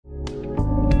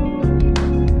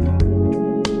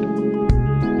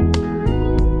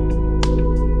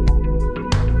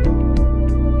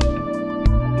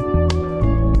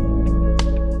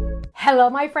Hello,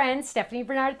 my friends. Stephanie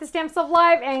Barnard at the Stamps of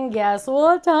Life, and guess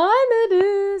what time it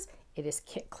is? It is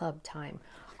Kit Club time.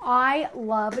 I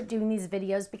love doing these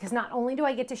videos because not only do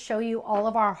I get to show you all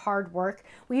of our hard work,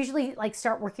 we usually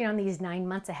start working on these 9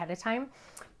 months ahead of time,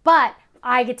 but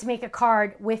I get to make a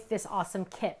card with this awesome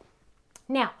kit.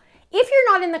 Now, if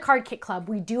you're not in the Card Kit Club,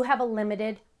 we do have a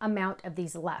limited amount of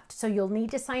these left. So you'll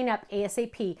need to sign up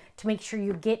ASAP to make sure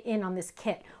you get in on this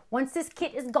kit. Once this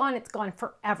kit is gone, it's gone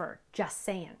forever, just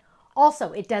saying.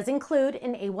 Also, it does include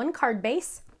an A1 card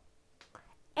base,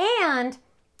 and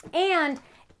let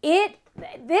me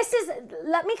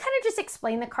kind of just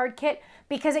explain the card kit,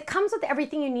 because it comes with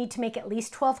everything you need to make at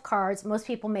least 12 cards. Most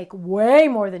people make way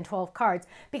more than 12 cards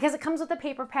because it comes with a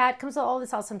paper pad, comes with all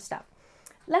this awesome stuff.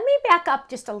 Let me back up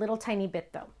just a little tiny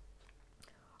bit though.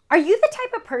 Are you the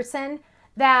type of person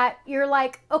that you're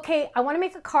like, okay, I want to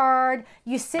make a card,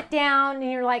 you sit down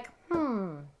and you're like,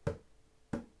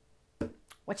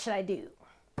 what should I do?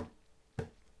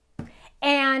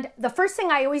 And the first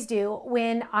thing I always do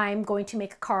when I'm going to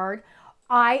make a card,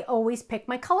 I always pick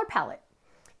my color palette.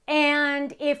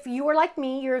 And if you are like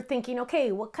me, you're thinking,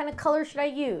 okay, what kind of color should I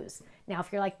use? Now,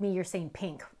 if you're like me, you're saying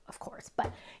pink, of course,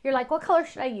 but you're like, what color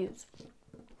should I use?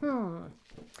 You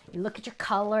look at your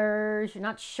colors, you're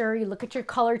not sure. You look at your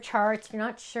color charts, you're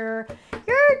not sure.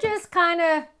 You're just kind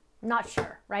of not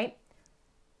sure, right?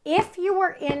 If you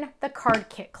were in the Card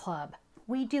Kit Club,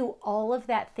 we do all of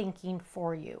that thinking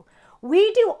for you.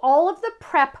 We do all of the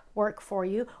prep work for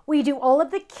you. We do all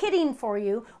of the kitting for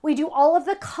you. We do all of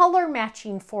the color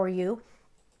matching for you.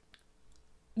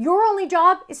 Your only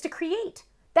job is to create.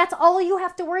 That's all you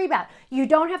have to worry about. You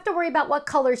don't have to worry about what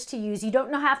colors to use. You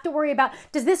don't have to worry about,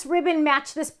 does this ribbon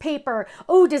match this paper?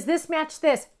 Oh, does this match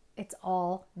this? It's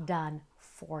all done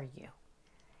for you.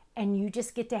 And you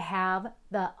just get to have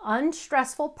the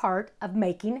unstressful part of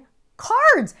making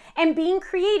cards and being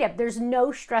creative. There's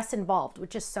no stress involved,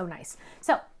 which is so nice.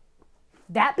 So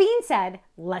that being said,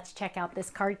 let's check out this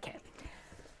card kit.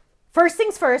 First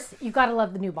things first, you gotta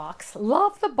love the new box.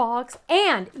 Love the box.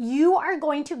 And you are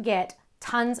going to get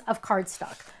tons of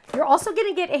cardstock. You're also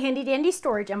gonna get a handy dandy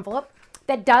storage envelope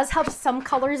that does have some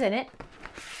colors in it.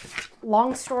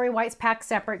 Long story why it's packed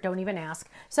separate, don't even ask.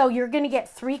 So you're gonna get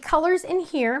 3 colors in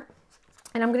here.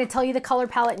 And I'm going to tell you the color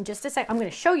palette in just a sec. I'm going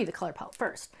to show you the color palette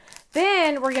first.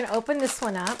 Then we're going to open this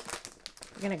one up.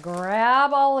 We're going to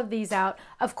grab all of these out.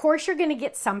 Of course, you're going to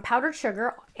get some powdered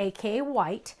sugar, aka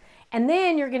white. And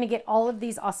then you're going to get all of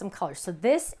these awesome colors. So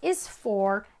this is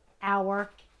for our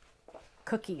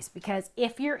cookies, because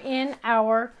if you're in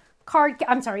our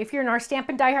if you're in our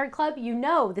Stampin' Die Hard Club, you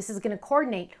know this is going to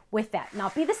coordinate with that.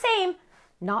 Not be the same,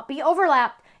 not be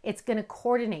overlapped. It's going to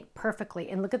coordinate perfectly.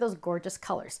 And look at those gorgeous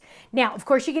colors. Now, of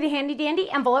course, you get a handy dandy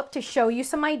envelope to show you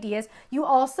some ideas. You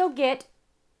also get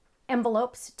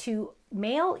envelopes to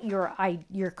mail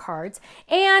your cards.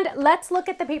 And let's look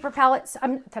at the paper palettes,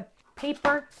 the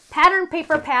pattern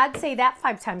paper pad, say that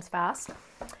 5 times fast,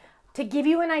 to give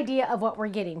you an idea of what we're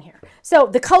getting here. So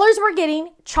the colors we're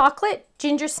getting: chocolate,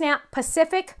 ginger snap,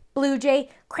 Pacific, blue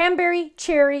jay, cranberry,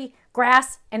 cherry,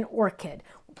 grass, and orchid.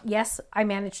 Yes, I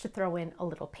managed to throw in a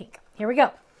little pink. Here we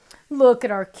go. Look at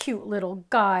our cute little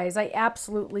guys. I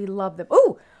absolutely love them.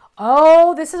 Ooh,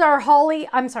 oh, this is our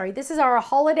this is our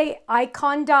holiday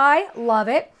icon die. Love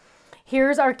it.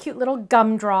 Here's our cute little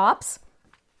gumdrops.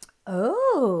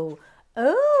 Oh,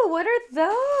 what are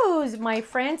those, my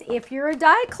friends? If you're a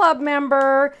die club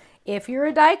member,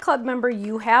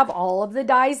 you have all of the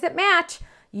dies that match.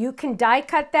 You can die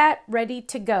cut that, ready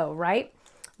to go, right?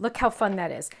 Look how fun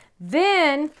that is.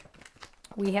 Then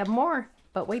we have more,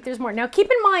 but wait, there's more. Now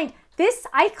keep in mind, this,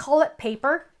 I call it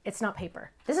paper. It's not paper.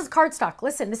 This is cardstock.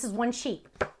 Listen, this is one sheet.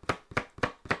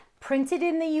 Printed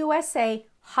in the USA,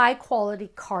 high quality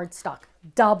cardstock,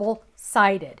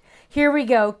 double-sided. Here we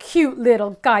go, cute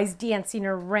little guys dancing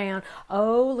around.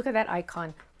 Oh, look at that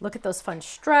icon. Look at those fun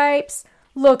stripes.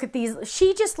 Look at these.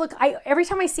 She just every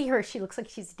time I see her, she looks like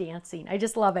she's dancing. I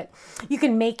just love it. You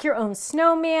can make your own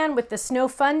snowman with the Snow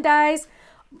Fun dies.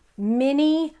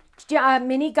 Mini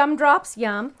gumdrops,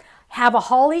 yum. Have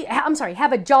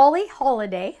a jolly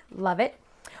holiday. Love it.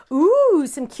 Ooh,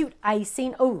 some cute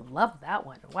icing. Oh, love that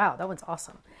one. Wow, that one's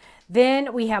awesome.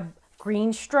 Then we have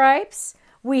green stripes.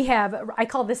 We have, I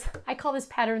call this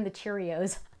pattern the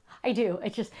Cheerios. I do.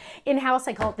 It's just in-house,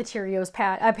 I call it the Cheerios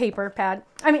paper pad.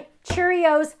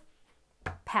 Cheerios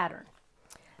pattern.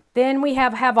 Then we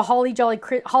have a have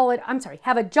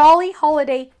a jolly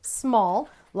holiday small.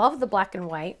 Love the black and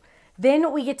white.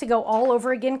 Then we get to go all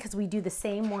over again because we do the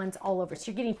same ones all over.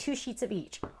 So you're getting 2 sheets of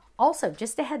each. Also,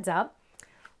 just a heads up,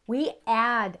 we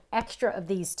add extra of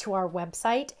these to our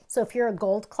website. So if you're a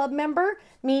Gold Club member,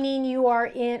 meaning you are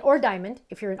in, or Diamond,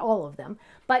 if you're in all of them,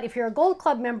 but if you're a Gold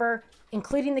Club member,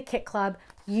 including the Kit Club,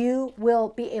 you will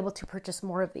be able to purchase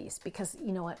more of these because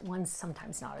you know what, one's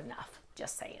sometimes not enough,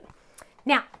 just saying.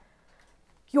 Now,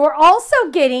 you're also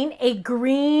getting a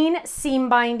green seam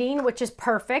binding, which is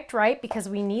perfect, right? Because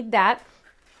we need that.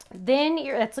 Then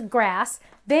that's a grass.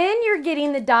 Then you're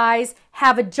getting the dies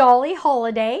Have a Jolly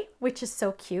Holiday, which is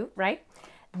so cute, right?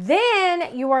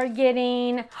 Then you are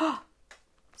getting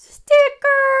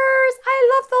stickers. I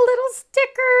love the little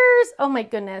stickers. Oh my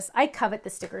goodness, I covet the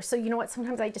stickers. So you know what?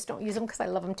 Sometimes I just don't use them because I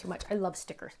love them too much. I love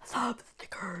stickers. I love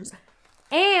stickers.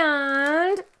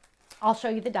 And I'll show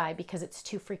you the die because it's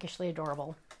too freakishly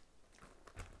adorable.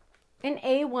 An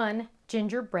A1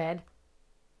 gingerbread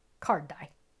card die.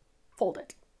 Fold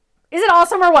it. Is it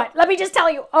awesome or what? Let me just tell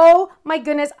you. Oh my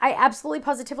goodness, I absolutely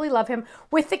positively love him.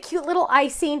 With the cute little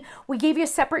icing. We gave you a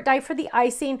separate die for the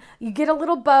icing. You get a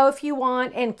little bow if you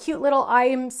want and cute little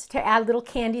items to add little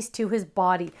candies to his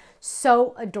body.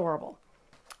 So adorable.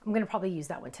 I'm going to probably use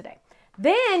that one today.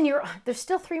 Then there's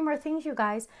still 3 more things, you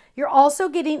guys. You're also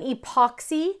getting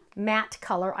epoxy matte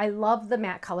color. I love the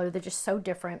matte color. They're just so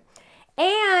different.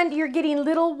 And you're getting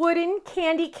little wooden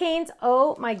candy canes.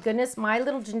 Oh my goodness, my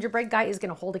little gingerbread guy is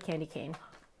going to hold a candy cane.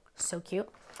 So cute.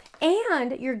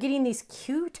 And you're getting these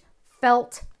cute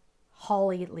felt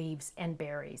holly leaves and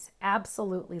berries.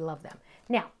 Absolutely love them.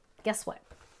 Now, guess what?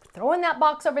 Throw in that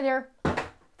box over there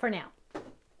for now.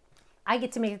 I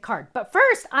get to make a card. But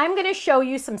first, I'm going to show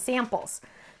you some samples.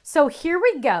 So here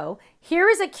we go. Here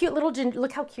is a cute little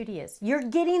look how cute he is. You're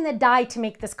getting the die to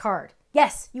make this card.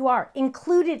 Yes, you are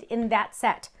included in that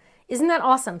set. Isn't that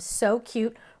awesome? So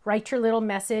cute. Write your little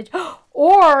message.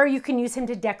 Or you can use him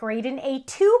to decorate an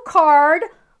A2 card.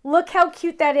 Look how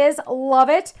cute that is. Love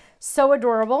it. So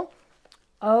adorable.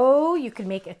 Oh, you can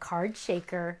make a card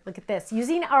shaker. Look at this.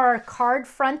 Using our card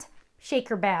front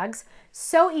shaker bags.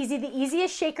 So easy. The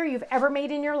easiest shaker you've ever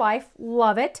made in your life.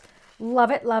 Love it.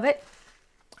 Love it. Love it.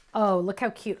 Oh, look how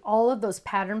cute. All of those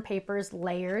pattern papers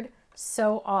layered.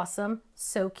 So awesome.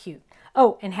 So cute.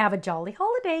 Oh, and Have a Jolly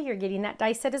Holiday. You're getting that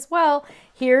die set as well.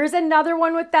 Here's another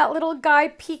one with that little guy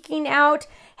peeking out.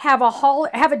 Have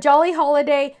a Jolly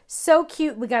Holiday. So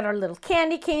cute. We got our little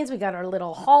candy canes. We got our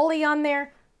little holly on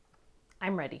there.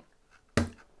 I'm ready.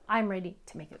 I'm ready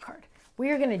to make a card. We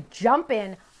are going to jump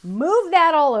in, move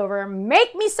that all over,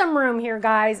 make me some room here,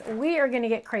 guys. We are going to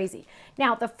get crazy.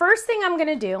 Now, the first thing I'm going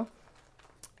to do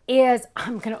is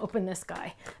I'm going to open this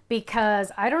guy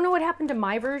because I don't know what happened to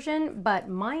my version, but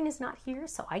mine is not here,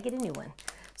 so I get a new one.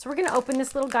 So we're going to open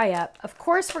this little guy up. Of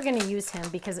course, we're going to use him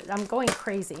because I'm going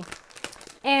crazy.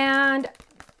 And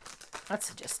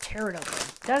let's just tear it open.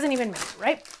 Doesn't even matter,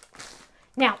 right?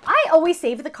 Now, I always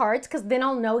save the cards because then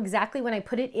I'll know exactly when I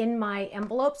put it in my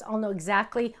envelopes, I'll know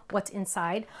exactly what's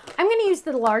inside. I'm going to use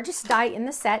the largest die in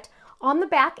the set. On the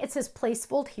back, it says place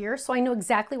fold here, so I know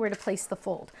exactly where to place the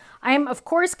fold. I am, of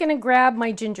course, going to grab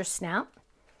my ginger snap.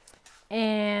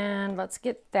 And let's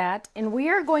get that. And we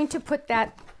are going to put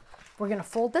that, we're going to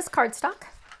fold this cardstock.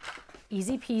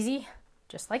 Easy peasy,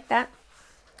 just like that.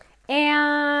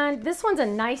 And this one's a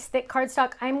nice thick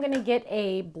cardstock. I'm going to get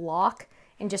a block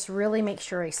and just really make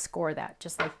sure I score that,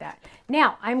 just like that.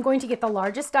 Now, I'm going to get the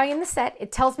largest die in the set.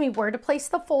 It tells me where to place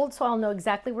the fold, so I'll know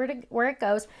exactly where it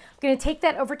goes. I'm going to take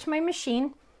that over to my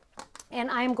machine, and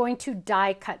I'm going to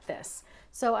die cut this.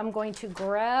 So I'm going to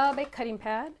grab a cutting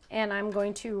pad, and I'm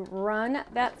going to run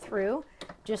that through,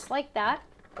 just like that.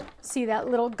 See that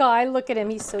little guy? Look at him,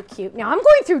 he's so cute. Now, I'm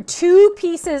going through 2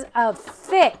 pieces of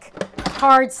thick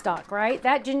cardstock, right?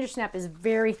 That ginger snap is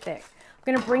very thick.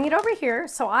 I'm going to bring it over here.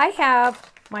 So I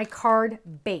have my card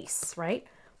base, right?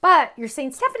 But you're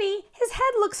saying, Stephanie, his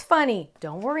head looks funny.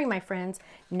 Don't worry, my friends.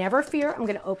 Never fear. I'm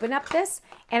going to open up this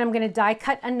and I'm going to die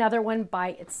cut another one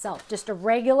by itself. Just a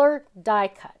regular die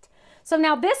cut. So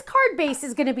now this card base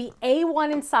is going to be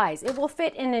A1 in size. It will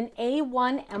fit in an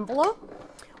A1 envelope,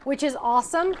 which is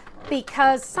awesome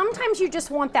because sometimes you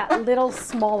just want that little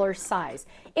smaller size.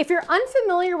 If you're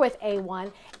unfamiliar with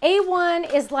A1,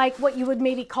 A1 is like what you would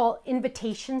maybe call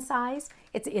invitation size.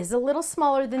 It is a little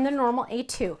smaller than the normal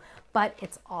A2, but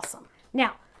it's awesome.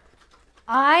 Now,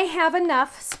 I have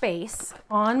enough space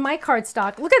on my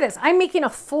cardstock. Look at this. I'm making a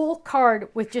full card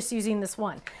with just using this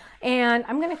one. And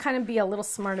I'm going to kind of be a little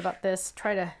smart about this,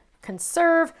 try to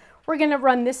conserve. We're going to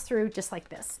run this through just like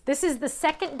this. This is the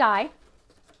second die.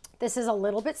 This is a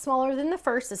little bit smaller than the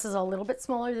first. This is a little bit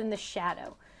smaller than the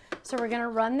shadow. So we're going to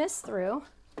run this through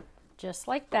just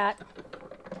like that.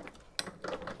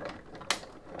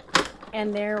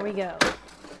 And there we go.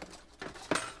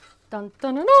 Dun,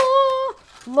 dun, dun, dun.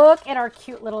 Look at our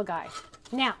cute little guy.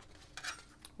 Now,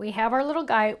 we have our little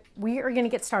guy. We are going to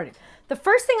get started. The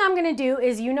first thing I'm going to do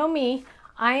is, you know me,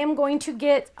 I am going to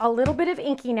get a little bit of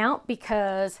inking out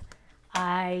because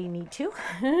I need to.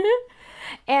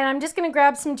 And I'm just going to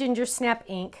grab some Ginger Snap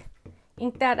ink,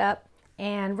 ink that up,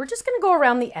 and we're just going to go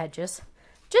around the edges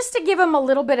just to give him a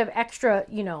little bit of extra,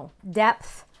 you know,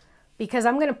 depth, because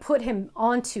I'm going to put him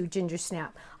onto Ginger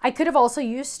Snap. I could have also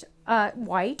used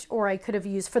white, or I could have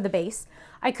used for the base.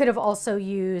 I could have also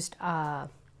used,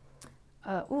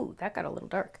 ooh, that got a little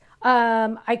dark.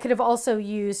 I could have also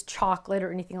used chocolate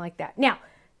or anything like that. Now,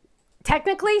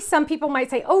 technically, some people might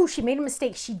say, oh, she made a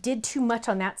mistake. She did too much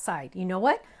on that side. You know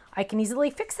what? I can easily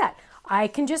fix that. I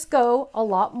can just go a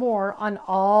lot more on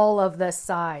all of the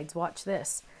sides. Watch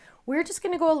this. We're just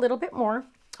going to go a little bit more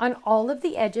on all of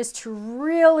the edges to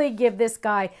really give this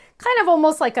guy kind of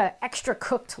almost like an extra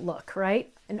cooked look,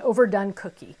 right? An overdone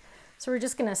cookie. So we're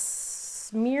just going to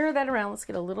smear that around. Let's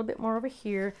get a little bit more over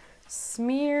here.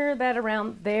 Smear that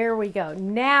around. There we go.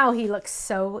 Now he looks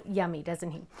so yummy,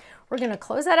 doesn't he? We're going to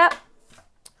close that up.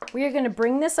 We are going to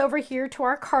bring this over here to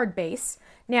our card base.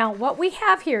 Now, what we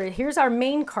have here, here's our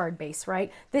main card base,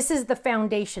 right? This is the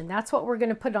foundation. That's what we're going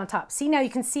to put on top. See, now you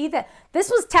can see that this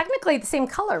was technically the same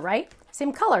color, right?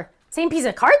 Same color, same piece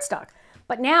of cardstock.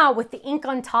 But now with the ink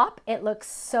on top, it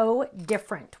looks so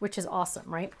different, which is awesome,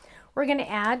 right? We're going to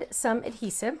add some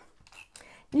adhesive.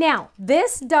 Now,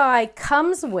 this die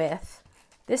comes with,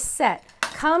 this set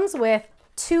comes with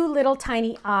 2 little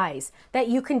tiny eyes that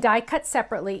you can die cut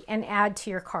separately and add to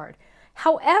your card.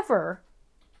 However,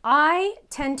 I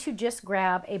tend to just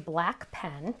grab a black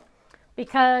pen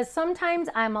because sometimes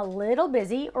I'm a little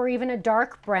busy, or even a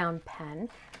dark brown pen.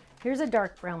 Here's a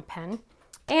dark brown pen.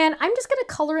 And I'm just going to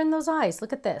color in those eyes.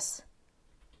 Look at this.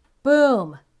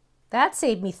 Boom. That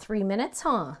saved me 3 minutes,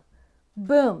 huh?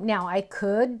 Boom. Now I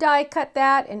could die cut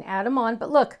that and add them on,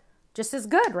 but look, just as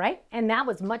good, right? And that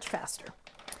was much faster.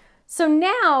 So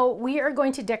now we are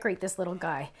going to decorate this little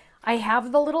guy. I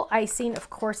have the little icing. Of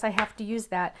course, I have to use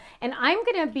that. And I'm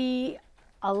going to be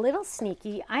a little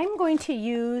sneaky. I'm going to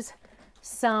use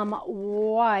some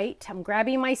white. I'm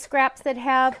grabbing my scraps that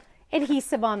have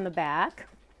adhesive on the back.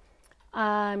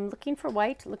 I'm looking for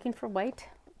white, looking for white.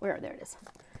 Where? There it is.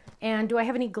 And do I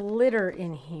have any glitter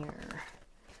in here?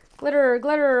 Glitter,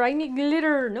 glitter, I need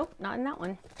glitter. Nope, not in that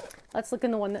one. Let's look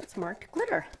in the one that's marked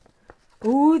glitter.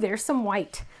 Ooh, there's some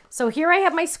white. So here I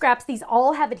have my scraps. These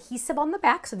all have adhesive on the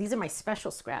back, so these are my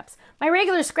special scraps. My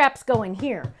regular scraps go in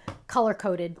here,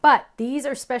 color-coded, but these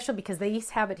are special because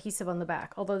these have adhesive on the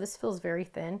back. Although this feels very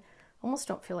thin, almost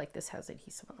don't feel like this has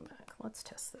adhesive on the back. Let's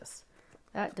test this.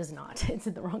 That does not. It's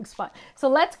in the wrong spot. So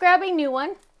let's grab a new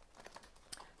one.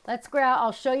 Let's grab,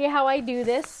 I'll show you how I do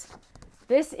this.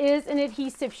 This is an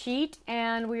adhesive sheet,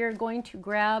 and we are going to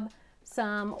grab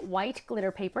some white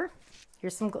glitter paper.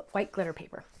 Here's some white glitter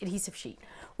paper, adhesive sheet.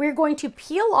 We're going to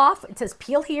peel off, it says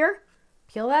peel here,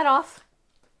 peel that off,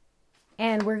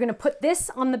 and we're gonna put this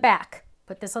on the back.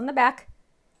 Put this on the back.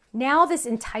 Now this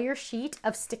entire sheet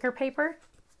of sticker paper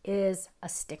is a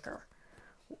sticker.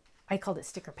 I called it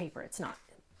sticker paper, it's not.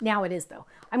 Now it is though.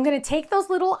 I'm gonna take those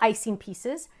little icing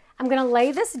pieces, I'm gonna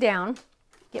lay this down,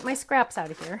 get my scraps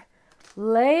out of here,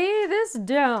 lay this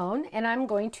down, and I'm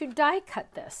going to die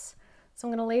cut this. So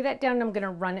I'm going to lay that down and I'm going to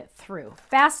run it through.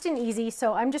 Fast and easy,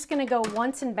 so I'm just going to go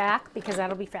once and back because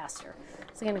that'll be faster.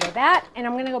 So I'm going to go that and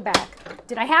I'm going to go back.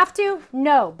 Did I have to?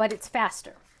 No, but it's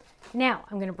faster. Now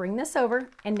I'm going to bring this over,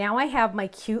 and now I have my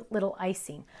cute little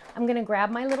icing. I'm going to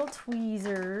grab my little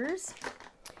tweezers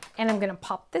and I'm going to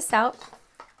pop this out.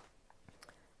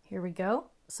 Here we go.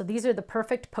 So these are the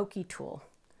perfect pokey tool.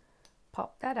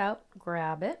 Pop that out,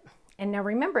 grab it. And now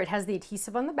remember, it has the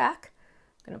adhesive on the back.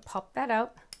 I'm going to pop that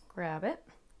out. Grab it.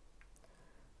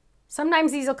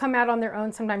 Sometimes these will come out on their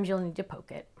own. Sometimes you'll need to poke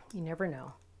it. You never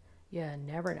know. You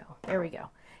never know. There we go.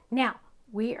 Now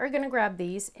we are going to grab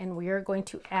these and we are going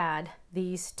to add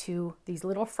these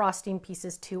little frosting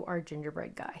pieces to our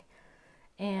gingerbread guy.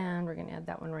 And we're going to add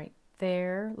that one right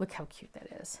there. Look how cute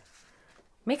that is.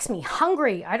 Makes me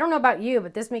hungry. I don't know about you,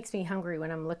 but this makes me hungry when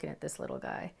I'm looking at this little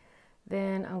guy.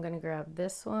 Then I'm going to grab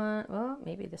this one. Well,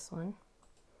 maybe this one.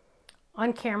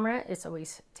 On camera, it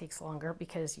always takes longer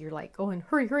because you're like going,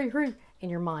 hurry, hurry, hurry, in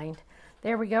your mind.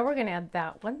 There we go. We're going to add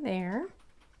that one there.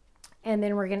 And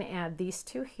then we're going to add these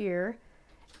two here.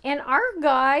 And our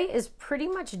guy is pretty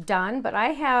much done, but I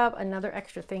have another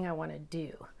extra thing I want to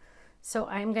do. So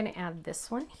I'm going to add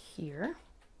this one here.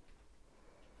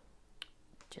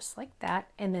 Just like that.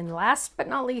 And then last but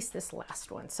not least, this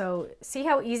last one. So see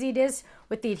how easy it is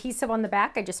with the adhesive on the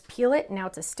back? I just peel it, and now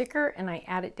it's a sticker, and I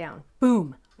add it down.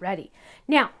 Boom. ready.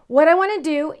 Now, what I want to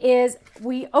do is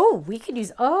we could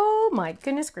use, oh my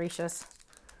goodness gracious.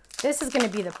 This is going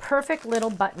to be the perfect little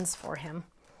buttons for him.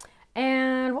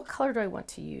 And what color do I want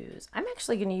to use? I'm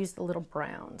actually going to use the little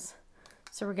browns.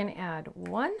 So we're going to add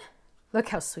 1. Look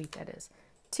how sweet that is.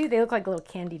 2, they look like little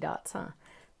candy dots, huh?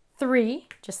 3,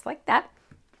 just like that.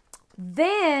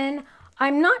 Then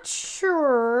I'm not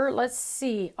sure, let's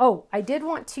see. Oh, I did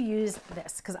want to use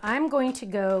this because I'm going to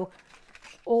go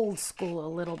old school a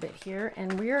little bit here,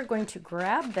 and we are going to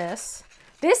grab this.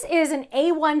 This is an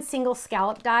A1 single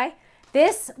scallop die.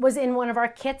 This was in one of our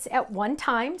kits at one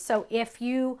time. So if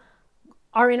you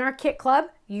are in our kit club,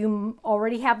 you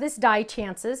already have this die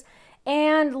chances.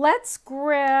 And let's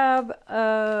grab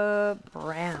brown.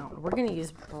 We're going to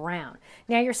use brown.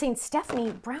 Now you're saying,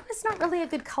 Stephanie, brown is not really a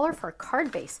good color for a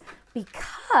card base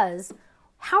because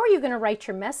how are you going to write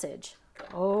your message?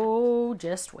 Oh,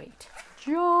 just wait.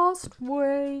 Just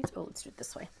wait. Oh, let's do it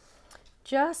this way.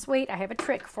 Just wait. I have a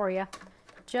trick for you.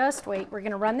 Just wait. We're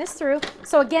going to run this through.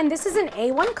 So again, this is an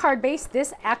A1 card base.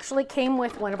 This actually came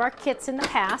with one of our kits in the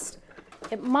past.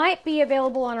 It might be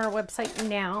available on our website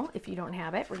now if you don't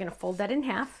have it. We're going to fold that in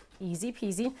half. Easy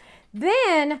peasy.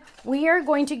 Then we are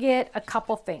going to get a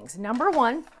couple things. Number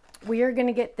 1, we are going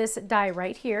to get this die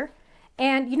right here.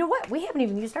 And you know what? We haven't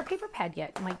even used our paper pad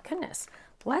yet. My goodness.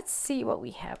 Let's see what we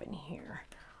have in here.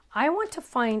 I want to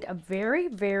find a very,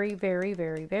 very, very,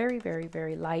 very, very, very,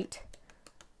 very light.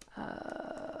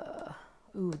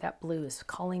 Ooh, that blue is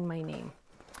calling my name.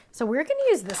 So we're going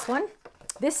to use this one.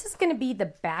 This is going to be the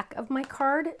back of my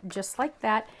card, just like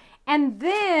that. And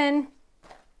then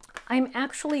I'm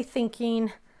actually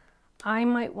thinking I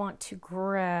might want to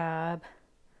grab,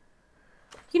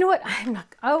 you know what? I'm not,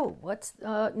 oh, what's,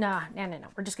 no.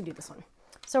 We're just going to do this one.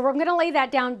 So we're going to lay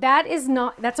that down. That is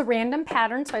not, that's a random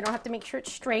pattern, so I don't have to make sure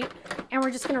it's straight. And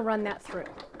we're just going to run that through.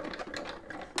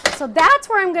 So that's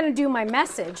where I'm going to do my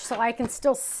message so I can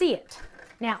still see it.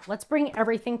 Now, let's bring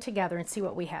everything together and see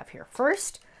what we have here.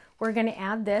 First, we're going to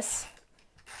add this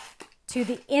to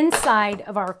the inside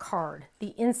of our card,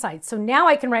 the inside. So now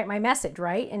I can write my message,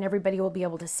 right? And everybody will be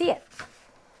able to see it.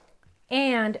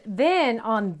 And then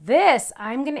on this,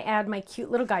 I'm going to add my cute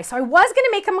little guy. So I was going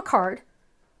to make him a card.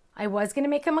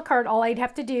 All I'd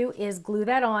have to do is glue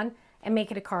that on and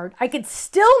make it a card. I could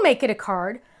still make it a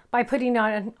card by putting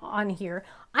it on here.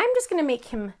 I'm just going to make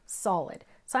him solid.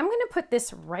 So I'm going to put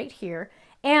this right here.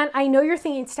 And I know you're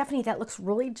thinking, Stephanie, that looks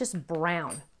really just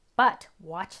brown. But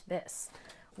watch this.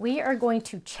 We are going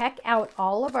to check out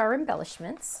all of our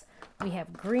embellishments. We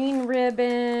have green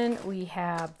ribbon. We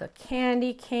have the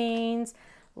candy canes.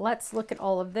 Let's look at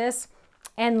all of this.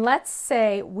 And let's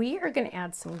say we are going to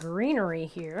add some greenery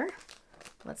here.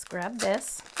 Let's grab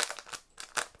this.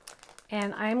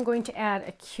 And I'm going to add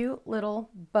a cute little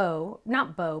bow.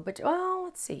 Not bow, but, oh,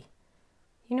 let's see.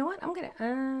 You know what? I'm gonna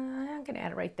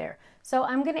add it right there. So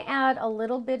I'm gonna add a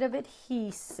little bit of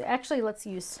adhesive. Actually, let's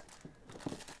use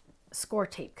score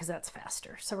tape because that's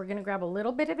faster. So we're gonna grab a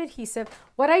little bit of adhesive.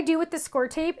 What I do with the score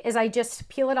tape is I just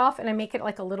peel it off and I make it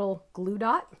like a little glue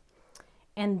dot.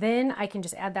 And then I can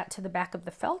just add that to the back of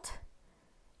the felt.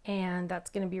 And that's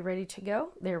gonna be ready to go.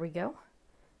 There we go.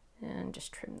 And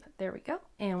just trim that. There we go.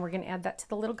 And we're gonna add that to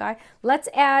the little guy. Let's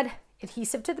add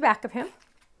adhesive to the back of him.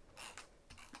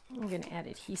 I'm going to add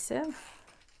adhesive.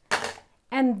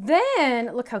 And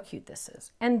then, look how cute this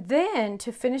is. And then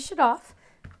to finish it off,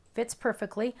 fits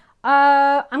perfectly,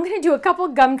 I'm going to do a couple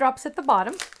gumdrops at the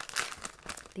bottom.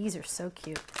 These are so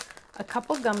cute. A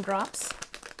couple gumdrops.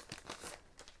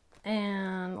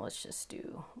 And let's just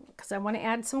do, because I want to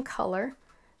add some color.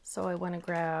 So I want to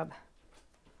grab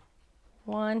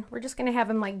 1. We're just going to have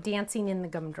him like dancing in the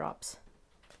gumdrops.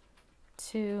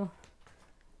 2,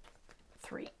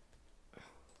 3.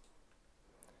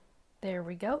 There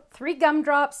we go. 3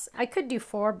 gumdrops. I could do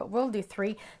 4, but we'll do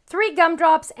 3. 3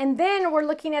 gumdrops, and then we're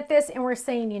looking at this and we're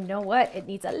saying, you know what? It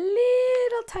needs a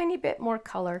little tiny bit more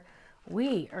color.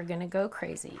 We are going to go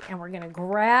crazy, and we're going to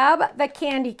grab the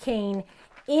candy cane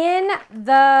in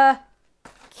the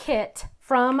kit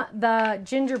from the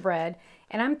gingerbread,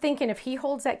 and I'm thinking if he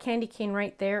holds that candy cane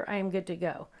right there, I am good to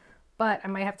go. But I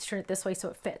might have to turn it this way so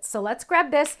it fits. So let's grab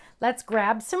this. Let's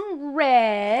grab some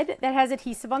red that has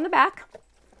adhesive on the back.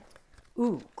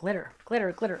 Ooh, glitter,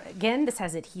 glitter, glitter. Again, this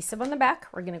has adhesive on the back.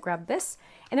 We're going to grab this.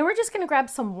 And then we're just going to grab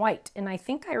some white. And I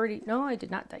think I already, no, I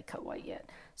did not die cut white yet.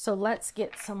 So let's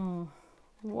get some,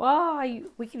 wow,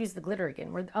 we could use the glitter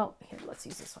again. Oh, here, let's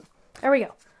use this one. There we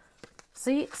go.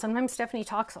 See, sometimes Stephanie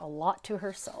talks a lot to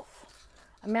herself.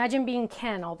 Imagine being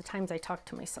Ken all the times I talk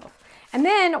to myself. And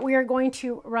then we are going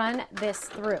to run this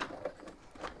through.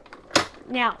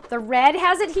 Now, the red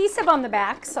has adhesive on the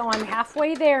back, so I'm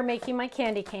halfway there making my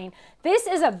candy cane. This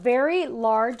is a very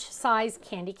large size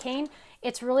candy cane.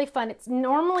 It's really fun. It's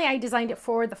normally I designed it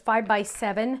for the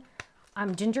 5x7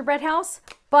 gingerbread house,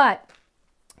 but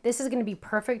this is going to be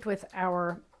perfect with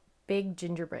our big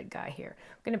gingerbread guy here.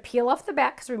 I'm going to peel off the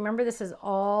back because remember this is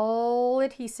all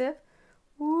adhesive.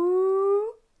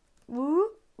 Woo, woo,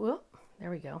 woo. There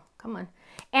we go. Come on.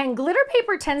 And glitter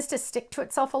paper tends to stick to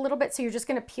itself a little bit, so you're just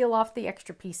going to peel off the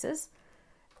extra pieces.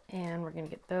 And we're going to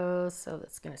get those, so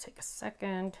that's going to take a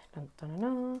second. Dun, dun,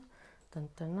 dun, dun,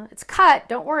 dun, dun. It's cut.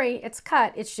 Don't worry. It's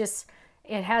cut. It's just,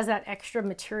 it has that extra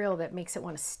material that makes it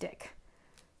want to stick.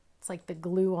 It's like the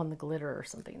glue on the glitter or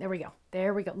something. There we go.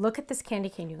 There we go. Look at this candy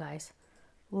cane, you guys.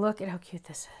 Look at how cute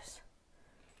this is.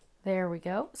 There we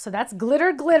go. So that's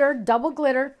glitter, glitter, double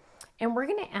glitter. And we're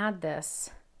going to add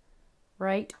this.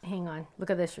 Right, hang on.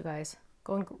 Look at this, you guys.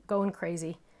 Going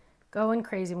crazy. Going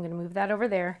crazy. I'm going to move that over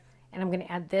there. And I'm going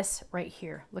to add this right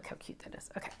here. Look how cute that is.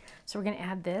 Okay, so we're going to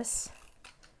add this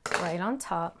right on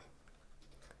top.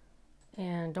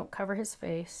 And don't cover his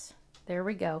face. There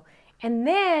we go. And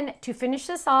then to finish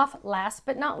this off, last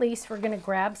but not least, we're going to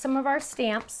grab some of our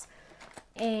stamps.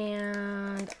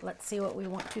 And let's see what we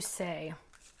want to say.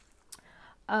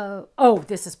 Oh,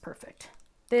 this is perfect.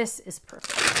 This is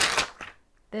perfect.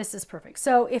 This is perfect.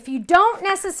 So if you don't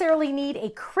necessarily need a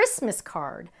Christmas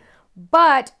card,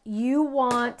 but you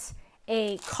want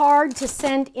a card to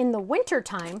send in the winter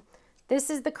time, this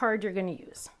is the card you're going to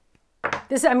use.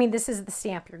 This is the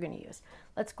stamp you're going to use.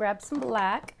 Let's grab some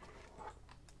black.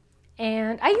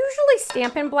 And I usually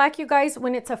stamp in black, you guys,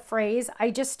 when it's a phrase.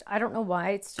 I don't know why.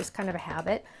 It's just kind of a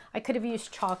habit. I could have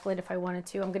used chocolate if I wanted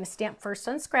to. I'm going to stamp first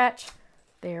on scratch.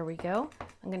 There we go.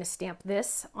 I'm going to stamp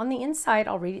this on the inside.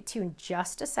 I'll read it to you in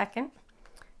just a second.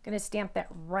 I'm going to stamp that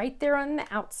right there on the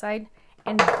outside.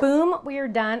 And boom, we are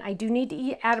done. I do need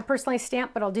to add a personalized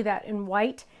stamp, but I'll do that in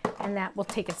white. And that will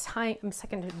take a second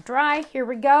to dry. Here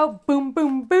we go. Boom,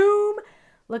 boom, boom.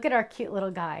 Look at our cute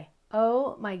little guy.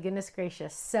 Oh my goodness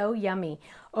gracious. So yummy.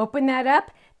 Open that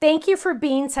up. Thank you for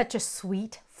being such a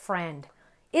sweet friend.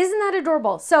 Isn't that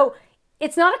adorable? So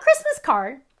it's not a Christmas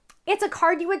card. It's a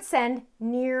card you would send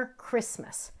near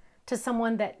Christmas to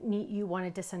someone that you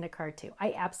wanted to send a card to.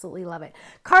 I absolutely love it.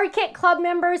 Card Kit Club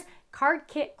members,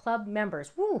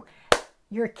 woo,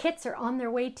 your kits are on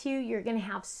their way too. You're going to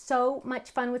have so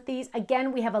much fun with these.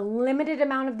 Again, we have a limited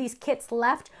amount of these kits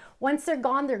left. Once they're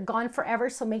gone forever.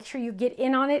 So make sure you get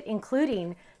in on it,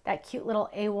 including that cute little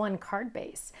A1 card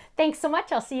base. Thanks so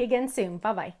much. I'll see you again soon.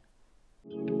 Bye-bye.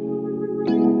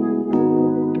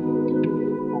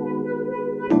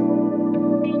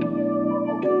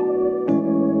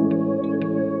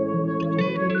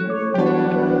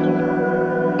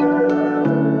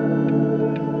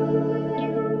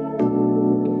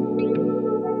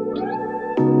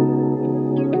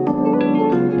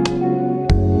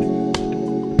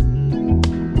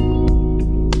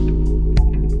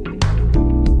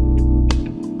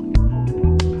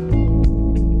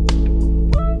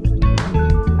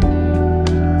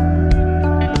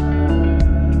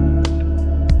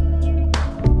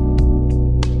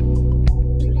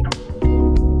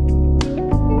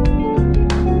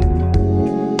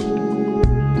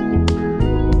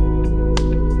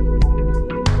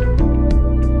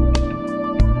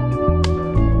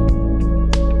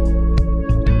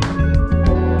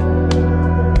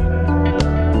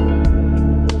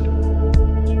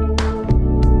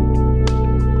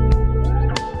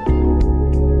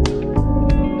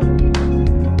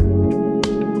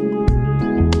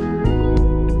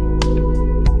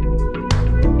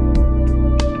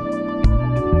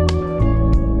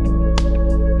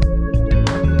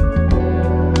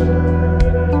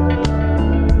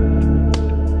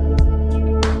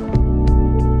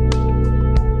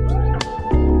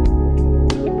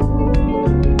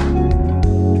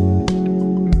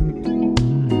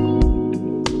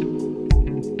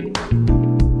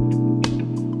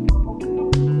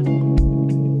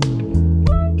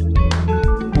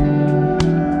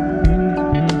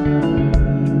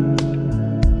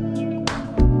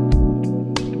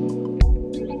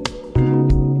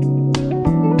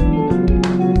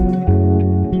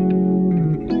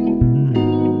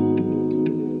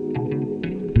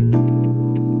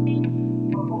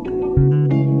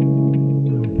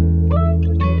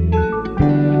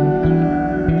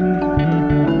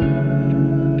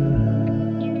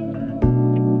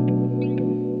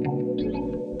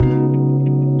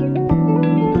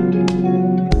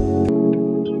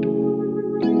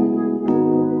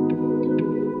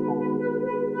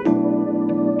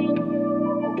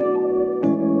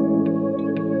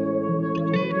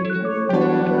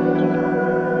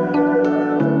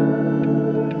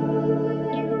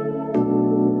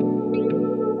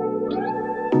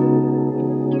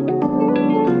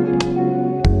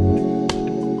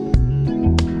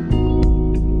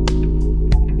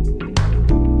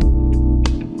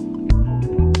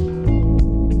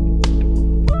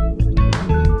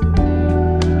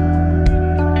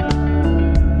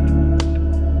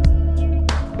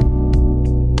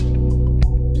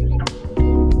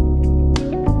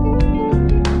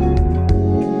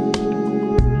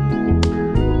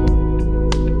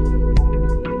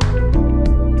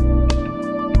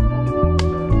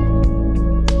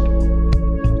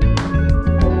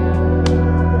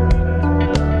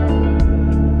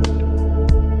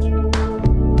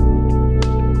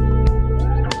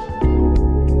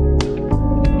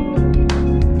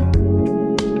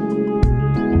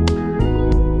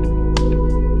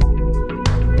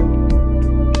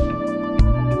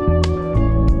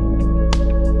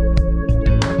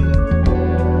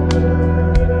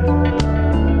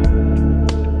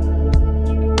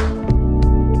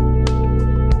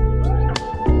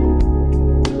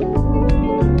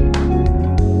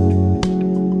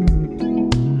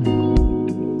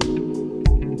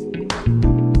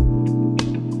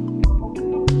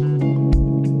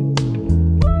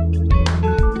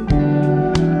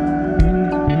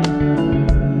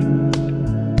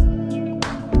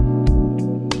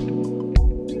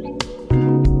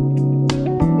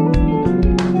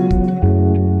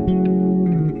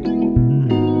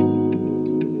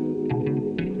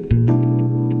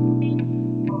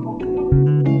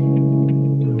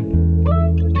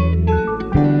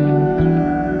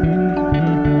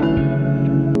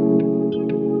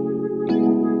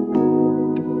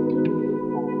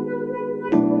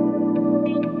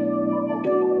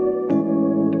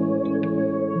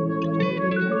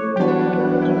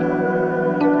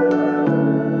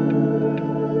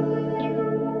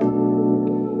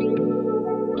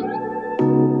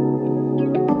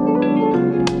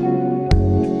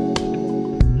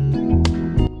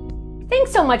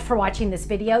 Thanks so much for watching this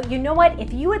video. You know what?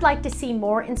 If you would like to see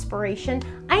more inspiration,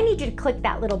 I need you to click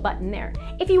that little button there.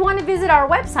 If you want to visit our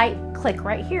website, click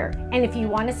right here. And if you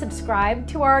want to subscribe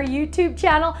to our YouTube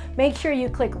channel, make sure you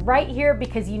click right here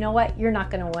because you know what? You're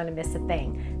not going to want to miss a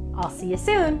thing. I'll see you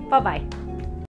soon. Bye-bye.